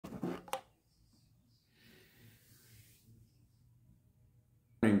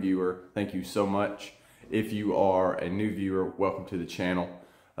viewer, thank you so much. If you are a new viewer, welcome to the channel.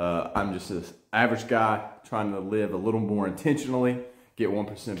 I'm just an average guy trying to live a little more intentionally, get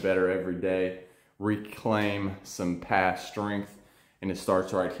 1% better every day, reclaim some past strength, and it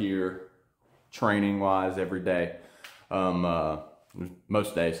starts right here, training wise every day,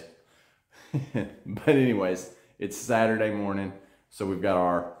 most days. But anyways, it's Saturday morning, so we've got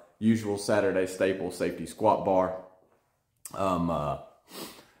our usual Saturday staple safety squat bar.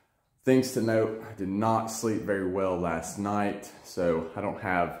 Things to note, I did not sleep very well last night, so I don't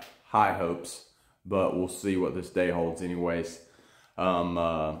have high hopes, but we'll see what this day holds anyways.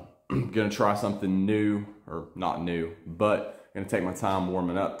 Gonna try something new, or not new, but gonna take my time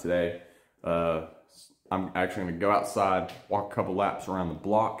warming up today. I'm actually gonna go outside, walk a couple laps around the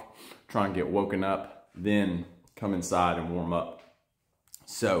block, try and get woken up, then come inside and warm up.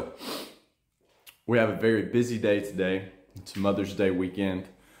 So we have a very busy day today. It's Mother's Day weekend.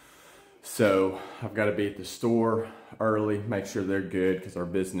 So I've got to be at the store early, make sure they're good, because our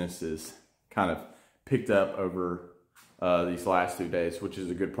business is kind of picked up over these last 2 days, which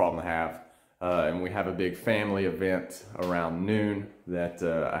is a good problem to have. And we have a big family event around noon that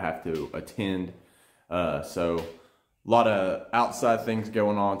I have to attend. So a lot of outside things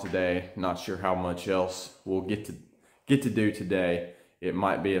going on today. Not sure how much else we'll get to do today. It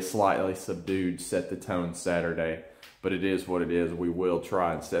might be a slightly subdued set the tone Saturday, but it is what it is. We will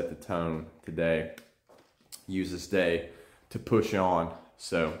try and set the tone today. Use this day to push on.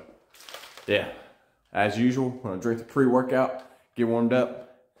 So yeah, as usual, I'm gonna drink the pre-workout, get warmed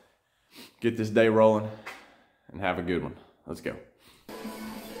up, get this day rolling, and have a good one. Let's go.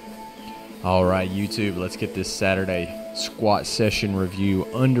 All right, YouTube, let's get this Saturday squat session review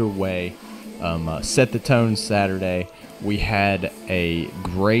underway. Set the tone Saturday. We had a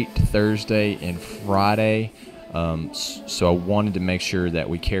great Thursday and Friday. So I wanted to make sure that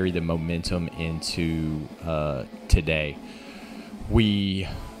we carry the momentum into today. We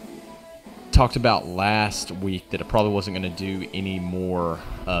talked about last week that I probably wasn't going to do any more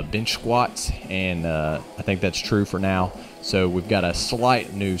bench squats, and I think that's true for now. So we've got a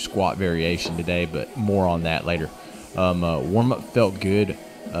slight new squat variation today, but more on that later. Warm-up felt good,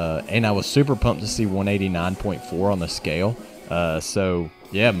 and I was super pumped to see 189.4 on the scale. So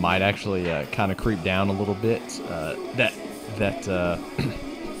yeah, might actually kind of creep down a little bit. That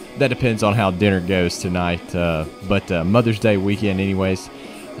depends on how dinner goes tonight. But Mother's Day weekend anyways,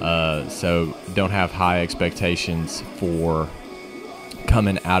 so don't have high expectations for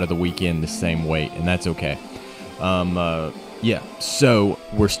coming out of the weekend the same weight, and that's okay. Yeah, so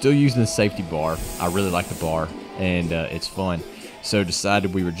we're still using the safety bar. I really like the bar, and it's fun. So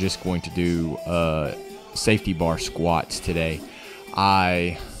decided we were just going to do safety bar squats today.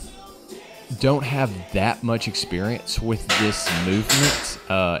 I don't have that much experience with this movement,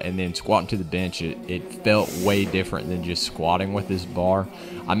 and then squatting to the bench, it felt way different than just squatting with this bar.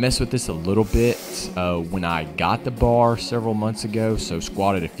 I messed with this a little bit when I got the bar several months ago, so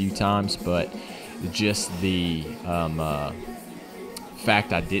squatted a few times, but just the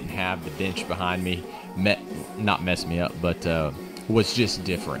fact I didn't have the bench behind me not messed me up, but was just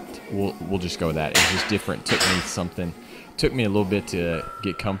different. We'll just go with that. It's just different. Took me a little bit to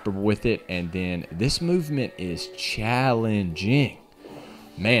get comfortable with it, and then this movement is challenging.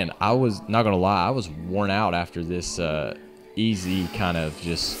 Man, I was not gonna lie, I was worn out after this easy kind of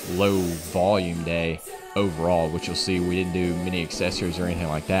just low volume day overall, which you'll see we didn't do many accessories or anything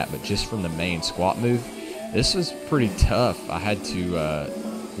like that, but just from the main squat move, this was pretty tough. I had to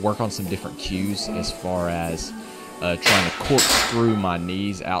work on some different cues as far as trying to corkscrew my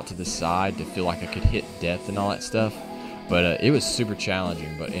knees out to the side to feel like I could hit depth and all that stuff. But it was super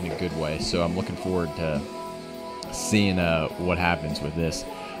challenging, but in a good way. So I'm looking forward to seeing what happens with this.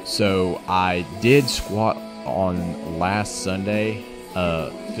 So I did squat on last Sunday,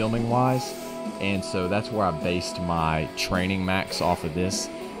 filming wise, and so that's where I based my training max off of this.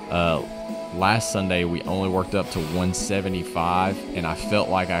 Last Sunday we only worked up to 175, and I felt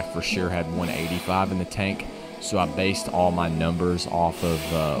like I for sure had 185 in the tank. So I based all my numbers off of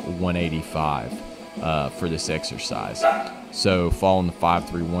 185. For this exercise. So following the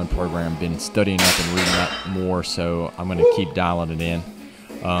 5-3-1 program, been studying up and reading up more, so I'm going to keep dialing it in.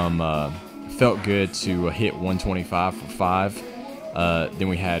 Felt good to hit 125 for 5. Then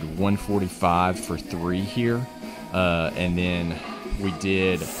we had 145 for 3 here, and then we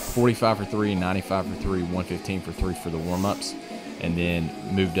did 45 for 3, 95 for 3, 115 for 3 for the warm-ups, and then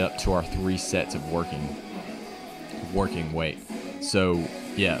moved up to our 3 sets of working weight. So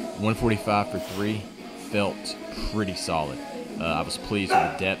yeah, 145 for 3 felt pretty solid. I was pleased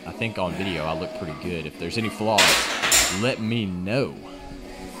with the depth. I think on video I looked pretty good. If there's any flaws, let me know.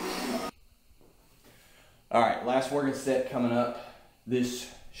 All right, last working set coming up. This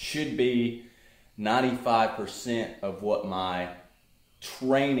should be 95% of what my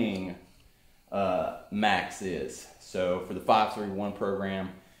training max is. So for the 5-3-1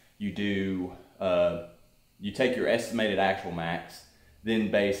 program, you do you take your estimated actual max,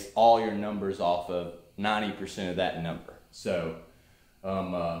 then base all your numbers off of 90% of that number. So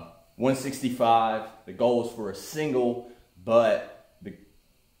 165, the goal is for a single, but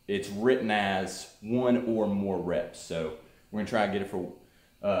it's written as 1 or more reps. So we're gonna try and get it for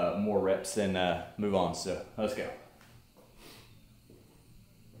more reps and move on. So let's go.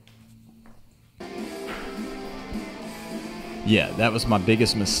 Yeah, that was my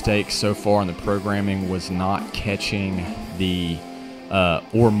biggest mistake so far in the programming, was not catching the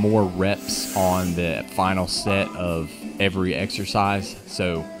or more reps on the final set of every exercise.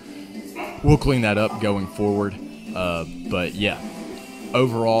 So we'll clean that up going forward. But yeah,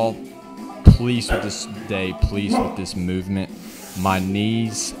 overall, pleased with this day, pleased with this movement. My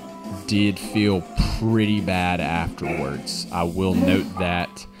knees did feel pretty bad afterwards. I will note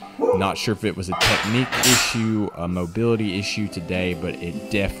that. Not sure if it was a technique issue, a mobility issue today, but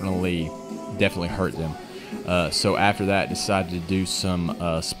it definitely hurt them. So after that, decided to do some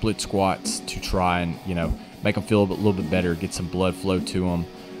split squats to try and, make them feel a little bit better, get some blood flow to them,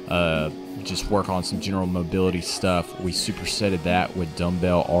 just work on some general mobility stuff. We supersetted that with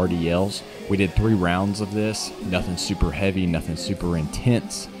dumbbell RDLs. We did 3 rounds of this, nothing super heavy, nothing super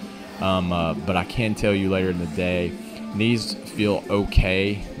intense. But I can tell you later in the day, knees feel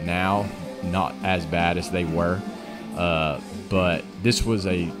okay now, not as bad as they were, but this was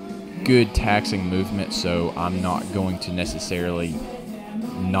a good taxing movement, so I'm not going to necessarily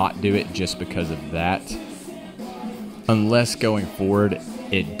not do it just because of that, unless going forward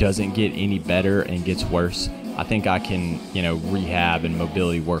it doesn't get any better and gets worse. I think I can, rehab and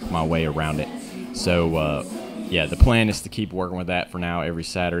mobility work my way around it. So yeah, the plan is to keep working with that for now every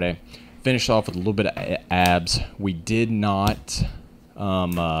Saturday. Finish off with a little bit of abs. We did not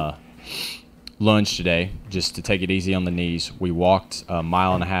lunge today, just to take it easy on the knees. We walked 1.5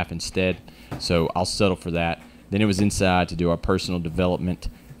 miles instead, so I'll settle for that. Then it was inside to do our personal development.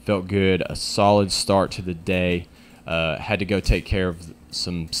 Felt good, a solid start to the day. Had to go take care of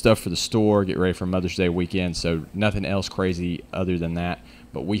some stuff for the store, get ready for Mother's Day weekend, so nothing else crazy other than that.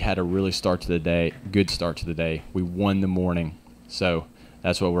 But we had a really good start to the day. We won the morning, so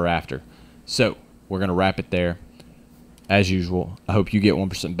that's what we're after. So we're going to wrap it there. As usual, I hope you get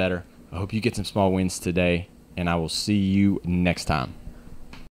 1% better. I hope you get some small wins today, and I will see you next time.